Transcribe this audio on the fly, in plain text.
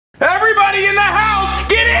everybody in the house,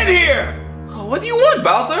 get in here! What do you want,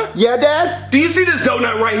 Bowser? Yeah, Dad? Do you see this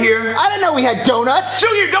donut right here? I didn't know we had donuts.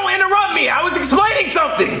 Junior, don't interrupt me. I was explaining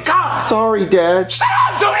something. God. Sorry, Dad. Shut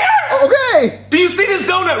up, Junior! Okay. Do you see this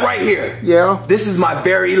donut right here? Yeah. This is my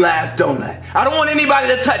very last donut. I don't want anybody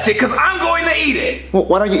to touch it because I'm going to eat it. Well,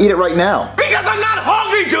 why don't you eat it right now? Because I'm not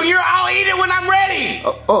hungry, Junior. I'll eat it when I'm ready.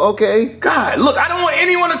 Okay. God, look, I don't want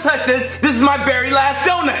anyone to touch this. This is my very last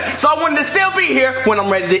donut. So I want it to still be here when I'm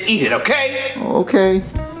ready to eat it, okay? Okay.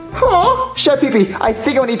 Huh? Chef Pee-Pee, I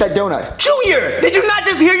think I'm gonna eat that donut. Junior, did you not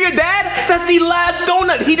just hear your dad? That's the last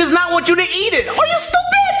donut. He does not want you to eat it. Are you stupid?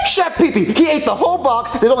 Chef Pee-Pee, he ate the whole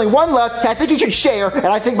box. There's only one left. I think he should share. And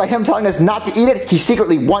I think by him telling us not to eat it, he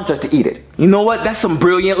secretly wants us to eat it. You know what? That's some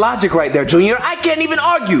brilliant logic right there, Junior. I can't even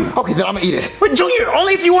argue. Okay, then I'm gonna eat it. But Junior,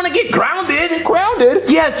 only if you want to get grounded. Grounded?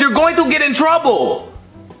 Yes, you're going to get in trouble.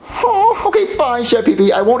 Oh, okay, fine, Chef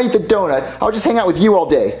Pee-Pee. I won't eat the donut. I'll just hang out with you all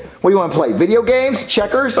day. What do you want to play? Video games?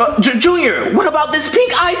 Checkers? Junior, what about this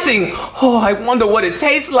pink icing? Oh, I wonder what it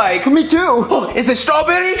tastes like. Me too. Oh, is it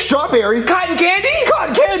strawberry? Strawberry? Cotton candy?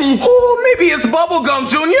 Cotton candy? Oh, maybe it's bubble gum,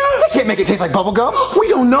 Junior. They can't make it taste like bubble gum. We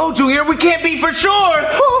don't know, Junior. We can't be for sure.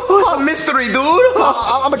 It's a mystery, dude.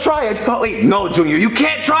 I'm gonna try it. Oh, wait, no, Junior, you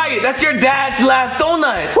can't try it. That's your dad's last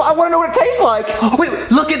donut. Well, I want to know what it tastes like. Oh, wait,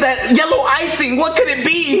 look at that yellow icing. What could it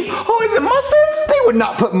be? Oh, is it mustard? They would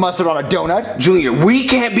not put mustard on a donut. Junior, we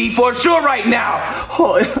can't be for sure right now.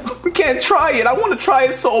 Oh, we can't try it. I want to try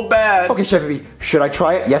it so bad. Okay, Chef Pee-Pee, should I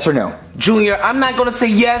try it? Yes or no? Junior, I'm not going to say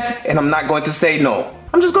yes, and I'm not going to say no.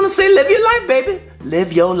 I'm just going to say live your life, baby.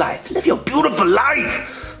 Live your life. Live your beautiful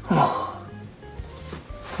life. Oh.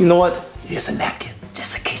 You know what? Here's a napkin,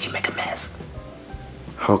 just in case you make a mess.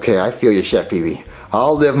 Okay, I feel you, Chef Pee-Pee.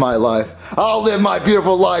 I'll live my life. I'll live my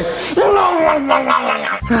beautiful life. Now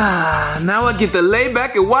I get to lay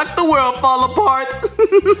back and watch the world fall apart.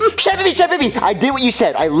 Chef Pee-Pee, I did what you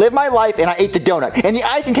said. I lived my life and I ate the donut. And the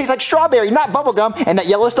icing tastes like strawberry, not bubblegum. And that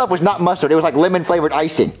yellow stuff was not mustard. It was like lemon flavored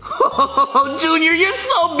icing. Oh, Junior, you're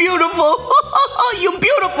so beautiful. You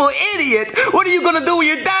beautiful idiot. What are you gonna do when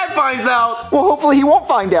your dad finds out? Well, hopefully he won't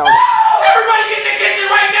find out. Everybody get in the kitchen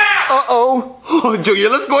right now. Uh-oh. Oh, Junior,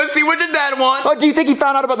 let's go and see what your dad wants. Oh, do you think he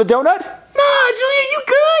found out about the donut? Nah, Junior, you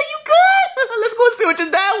good, you good. Let's go and see what your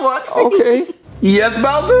dad wants. Okay. Yes,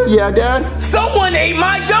 Bowser? Yeah, Dad? Someone ate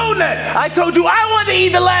my donut. I told you I wanted to eat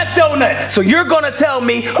the last donut. So you're gonna tell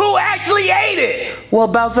me who actually ate it. Well,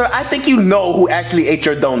 Bowser, I think you know who actually ate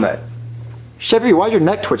your donut. Chef Pee-Pee, why is your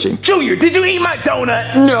neck twitching? Junior, did you eat my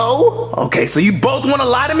donut? No. Okay, so you both want to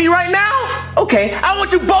lie to me right now? Okay, I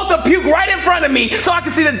want you both to puke right in front of me so I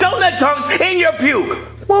can see the donut chunks in your puke.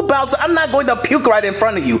 Well, Bowser, I'm not going to puke right in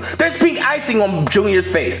front of you. There's pink icing on Junior's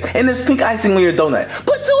face, and there's pink icing on your donut.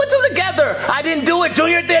 Put two and two together. I didn't do it.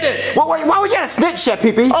 Junior did it. Well, why would you have to snitch, Chef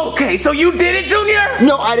Pee-Pee? Okay, so you did it, Junior?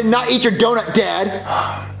 No, I did not eat your donut, Dad.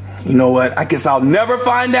 You know what? I guess I'll never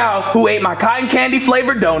find out who ate my cotton candy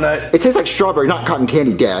flavored donut. It tastes like strawberry, not cotton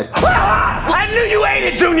candy, Dad. I knew you ate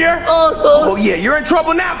it, Junior. Oh, yeah, you're in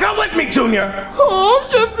trouble now. Come with me, Junior. Oh,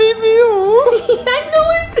 Chef Pee-Pee. I knew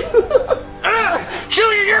it.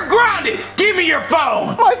 Junior, you're grounded. Give me your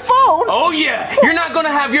phone. My phone? Oh, yeah. You're not going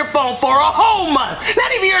to have your phone for a whole month.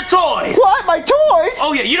 Not even your toys. What? My toys?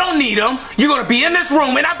 Oh, yeah, you don't need them. You're going to be in this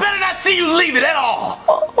room, and I better not see you leave it at all.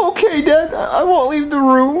 Okay, Dad. I won't leave the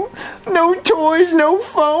room. No toys, no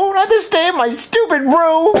phone. I just stay in my stupid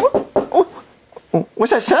room.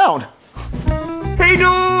 What's that sound? Hey,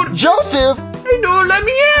 dude. Joseph! Hey, dude, let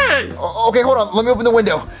me in. Okay, hold on. Let me open the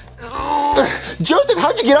window. Joseph,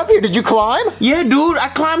 how'd you get up here? Did you climb? Yeah, dude, I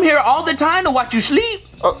climb here all the time to watch you sleep.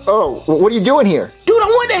 What are you doing here? Dude, I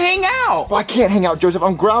wanted to hang out. Well, I can't hang out, Joseph.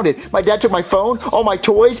 I'm grounded. My dad took my phone, all my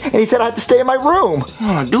toys, and he said I had to stay in my room.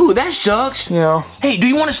 Oh, dude, that sucks. Yeah. Hey, do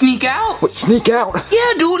you want to sneak out? What, sneak out?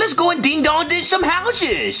 Yeah, dude, let's go and ding-dong ditch some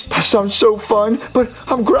houses. That sounds so fun, but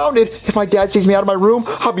I'm grounded. If my dad sees me out of my room,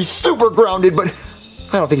 I'll be super grounded, but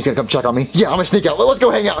I don't think he's gonna come check on me. Yeah, I'm gonna sneak out. Let's go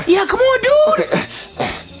hang out. Yeah, come on, dude. Okay.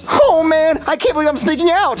 Oh, man, I can't believe I'm sneaking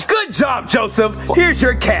out. Good job, Joseph. Here's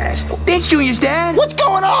your cash. Thanks, Junior's dad. What's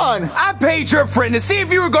going on? I paid your friend to see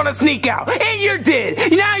if you were going to sneak out, and you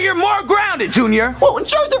did. Now you're more grounded, Junior. Well,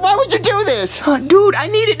 Joseph, why would you do this? Dude, I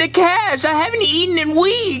needed the cash. I haven't eaten in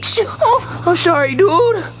weeks. Oh, I'm sorry, dude.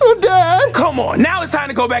 Oh, Dad. Come on, now it's time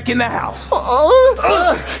to go back in the house.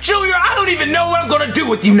 Junior, I don't even know what I'm going to do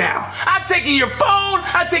with you now. I'm taking your phone,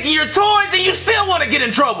 I'm taking your toys, and you still want to get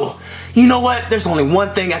in trouble. You know what? There's only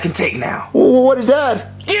one thing I can take now. What is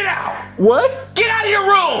that? Get out! What? Get out of your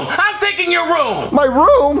room! I'm taking your room! My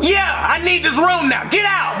room? Yeah, I need this room now. Get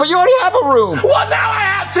out! But you already have a room. Well, now I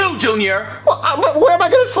have two, Junior. Well, but where am I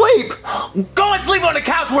going to sleep? Go and sleep on the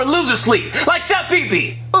couch where losers sleep, like Chef Pee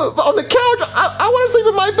Pee. On the couch? I want to sleep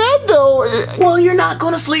in my bed, though. Well, you're not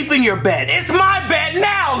going to sleep in your bed. It's my bed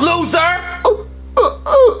now, loser!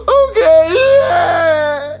 Okay,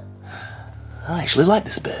 yeah. I actually like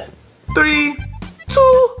this bed. 3,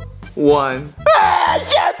 2, 1.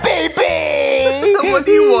 Chef Pee Pee! What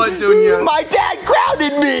do you want, Junior? My dad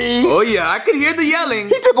grounded me. Oh, yeah, I could hear the yelling.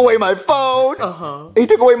 He took away my phone. He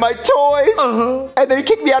took away my toys. And then he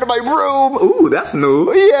kicked me out of my room. Ooh, that's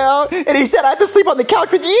new. Yeah, and he said I have to sleep on the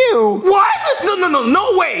couch with you. What?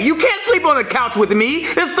 No way. You can't sleep on the couch with me.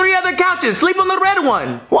 There's 3 other couches. Sleep on the red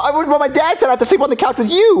one. Well, my dad said I have to sleep on the couch with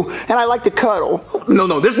you, and I like to cuddle.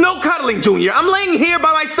 No, there's no cuddling, Junior. I'm laying here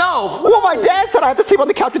by myself. Well, my dad said I have to sleep on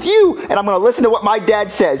the couch with you, and I'm going to listen to what my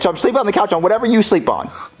dad said. So I'm sleeping on the couch on whatever you sleep on.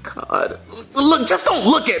 God. Look, just don't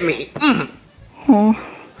look at me. I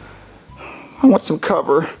want some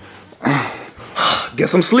cover.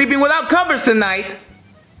 Guess I'm sleeping without covers tonight.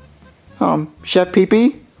 Chef Pee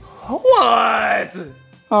Pee? What?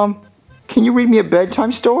 Can you read me a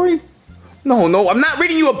bedtime story? No, I'm not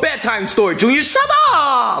reading you a bedtime story, Junior. Shut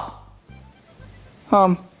up!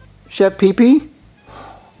 Chef Pee Pee?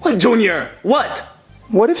 What, Junior? What?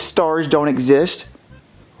 What if stars don't exist?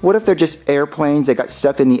 What if they're just airplanes that got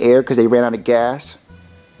stuck in the air because they ran out of gas?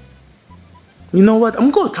 You know what? I'm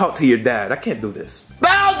going to talk to your dad. I can't do this.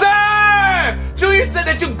 Bowser! Junior said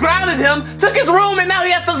that you grounded him, took his room, and now he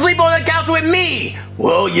has to sleep on the couch with me.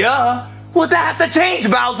 Well, yeah. Well, that has to change,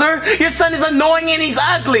 Bowser. Your son is annoying and he's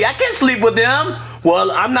ugly. I can't sleep with him. Well,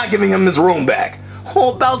 I'm not giving him his room back.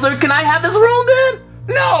 Oh, Bowser, can I have this room then?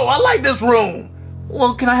 No, I like this room.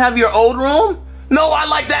 Well, can I have your old room? No, I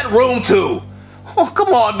like that room too. Oh, come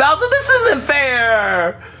on, Bowser, this isn't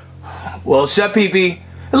fair. Well, Chef Pee Pee,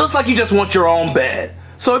 it looks like you just want your own bed.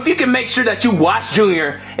 So if you can make sure that you watch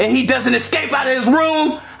Junior and he doesn't escape out of his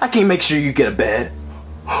room, I can make sure you get a bed.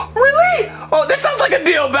 Really? Oh, this sounds like a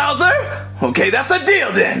deal, Bowser. Okay, that's a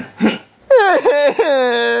deal then.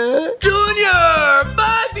 Junior,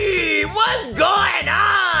 buddy, what's going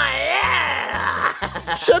on?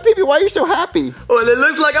 Yeah. Chef Pee Pee, why are you so happy? Well, it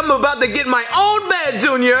looks like I'm about to get my own bed,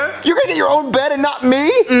 Junior. You're gonna get your own bed and not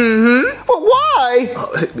me? Mm-hmm. But why?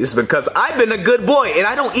 It's because I've been a good boy and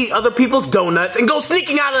I don't eat other people's donuts and go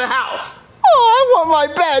sneaking out of the house. Oh, I want my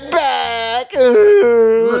bed back.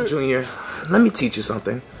 Look, Junior, let me teach you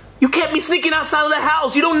something. You can't be sneaking outside of the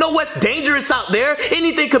house. You don't know what's dangerous out there.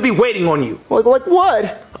 Anything could be waiting on you. Like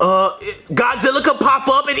what? Godzilla could pop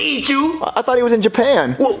up and eat you. I thought he was in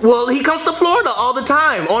Japan. Well, he comes to Florida all the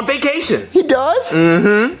time on vacation. He does?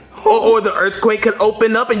 Mm-hmm. Or the earthquake could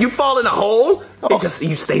open up and you fall in a hole and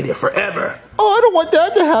you stay there forever. Oh, I don't want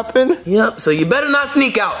that to happen. Yep, so you better not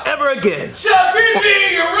sneak out ever again. Chef Pee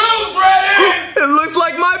Pee, your room's ready! It looks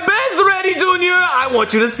like my bed's ready, Junior. I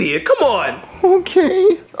want you to see it. Come on.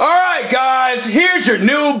 Okay. All right, guys, here's your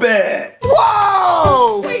new bed.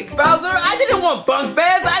 Whoa! Wait, Bowser, I didn't want bunk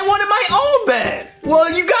beds. I wanted my own bed.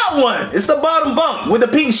 Well, you got one. It's the bottom bunk with the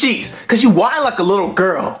pink sheets, because you whine like a little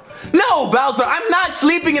girl. No, Bowser, I'm not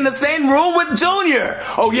sleeping in the same room with Junior.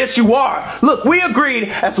 Oh, yes, you are. Look, we agreed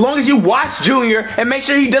as long as you watch Junior and make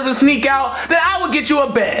sure he doesn't sneak out, that I would get you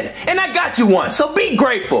a bed. And I got you one, so be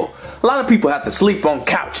grateful. A lot of people have to sleep on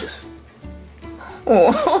couches.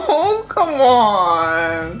 Oh, come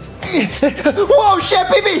on. Whoa,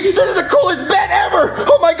 Chef Pee Pee, this is the coolest bed ever.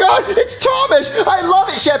 Oh my God, it's Thomas. I love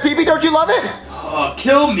it, Chef Pee Pee. Don't you love it? Oh,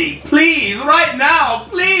 kill me, please, right now,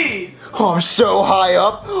 please. Oh, I'm so high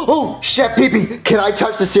up. Oh, Chef Pee Pee, can I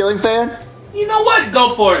touch the ceiling fan? You know what?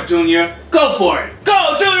 Go for it, Junior. Go for it.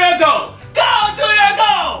 Go, Junior, go. Go, Junior,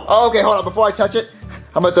 go. Oh, okay, hold on. Before I touch it,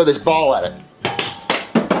 I'm going to throw this ball at it.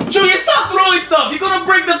 Junior, stop throwing stuff. You're going to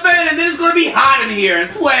break the fan and then it's going to be hot in here and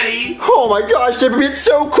sweaty. Oh my gosh, Chef Pee Pee, it's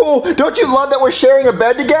so cool. Don't you love that we're sharing a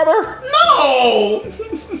bed together? No.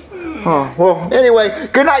 Oh, well, anyway,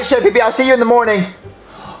 good night, Chef Pee Pee. I'll see you in the morning.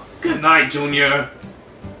 Good night, Junior.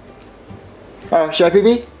 Chef Pee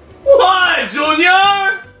Pee? What,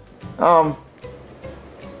 Junior?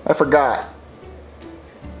 I forgot.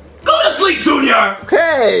 Go to sleep, Junior.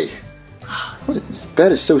 Okay. This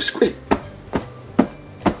bed is so squishy.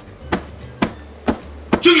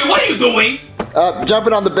 Junior, what are you doing?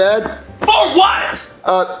 Jumping on the bed. For what?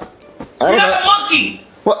 I You're don't not know. a monkey.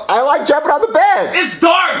 Well, I like jumping on the bed. It's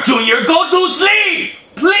dark, Junior. Go to sleep,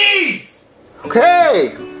 please.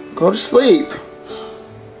 Okay. Go to sleep.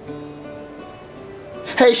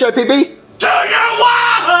 Hey, Chef Pee Pee. Junior,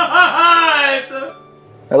 what?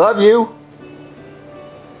 I love you.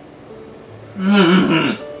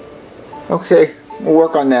 Okay, we'll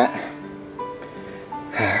work on that.